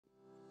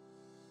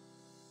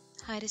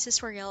Hi, this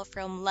is Royale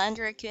from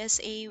Landmark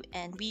USA,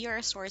 and we are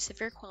a source of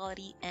your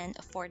quality and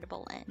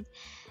affordable land.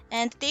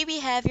 And today we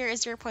have here a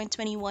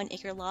 0.21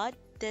 acre lot.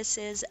 This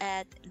is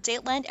at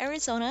Dateland,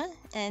 Arizona,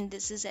 and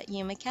this is at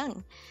Yuma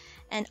County.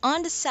 And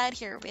on the side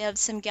here, we have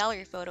some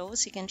gallery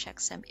photos. You can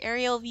check some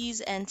aerial views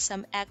and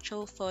some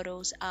actual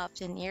photos of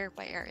the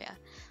nearby area.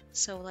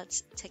 So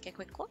let's take a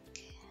quick look.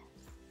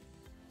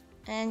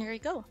 And here we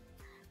go.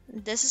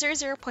 This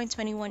is our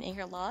 0.21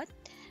 acre lot.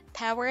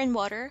 Power and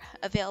water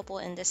available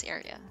in this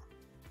area.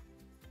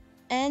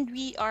 And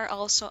we are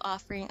also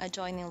offering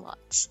adjoining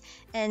lots.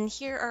 And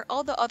here are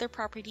all the other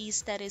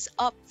properties that is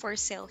up for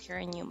sale here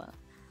in Yuma.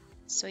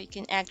 So you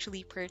can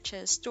actually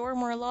purchase 2 or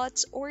more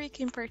lots, or you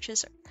can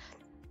purchase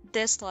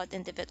this lot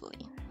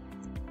individually.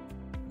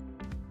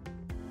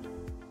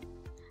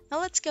 Now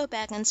let's go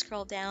back and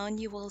scroll down.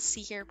 You will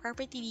see here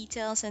property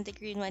details, and the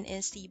green one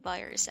is the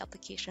buyer's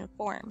application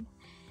form.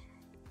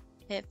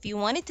 If you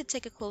wanted to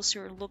take a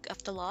closer look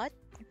of the lot,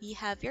 we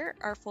have here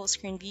our full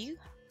screen view.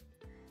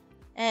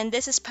 And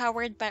this is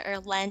powered by our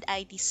Land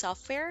ID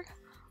software.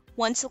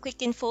 Once you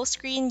click in full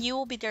screen, you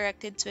will be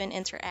directed to an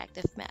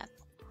interactive map.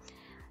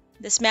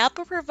 This map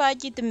will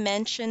provide you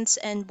dimensions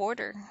and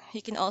border.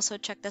 You can also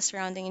check the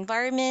surrounding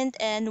environment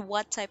and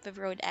what type of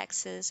road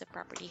access a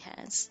property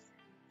has.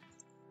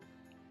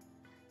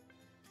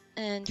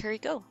 And here we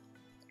go.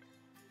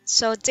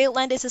 So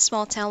Dateland is a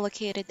small town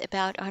located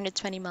about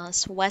 120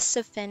 miles west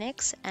of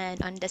Phoenix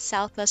and on the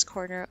southwest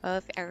corner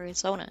of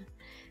Arizona.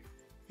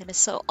 It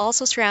is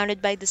also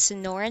surrounded by the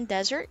Sonoran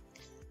Desert,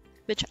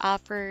 which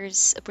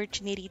offers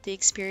opportunity to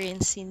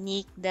experience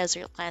unique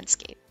desert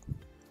landscape.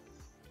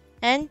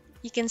 And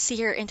you can see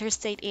here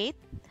Interstate 8.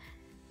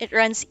 It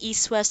runs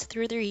east-west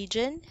through the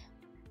region,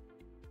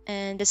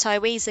 and this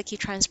highway is a key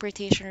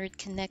transportation route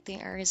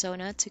connecting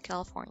Arizona to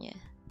California.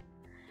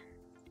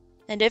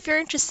 And if you're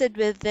interested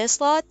with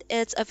this lot,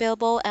 it's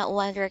available at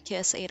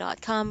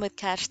landmarkusa.com with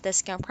cash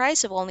discount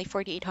price of only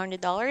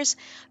 $4,800.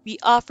 We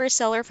offer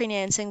seller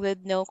financing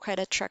with no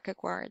credit check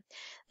required.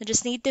 You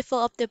just need to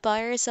fill up the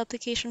buyer's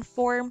application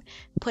form,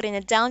 put in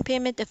a down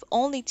payment of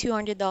only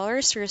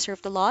 $200 to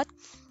reserve the lot.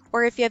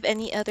 Or if you have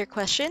any other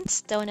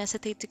questions, don't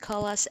hesitate to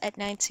call us at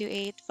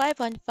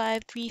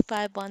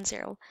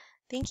 928-515-3510.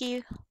 Thank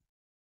you.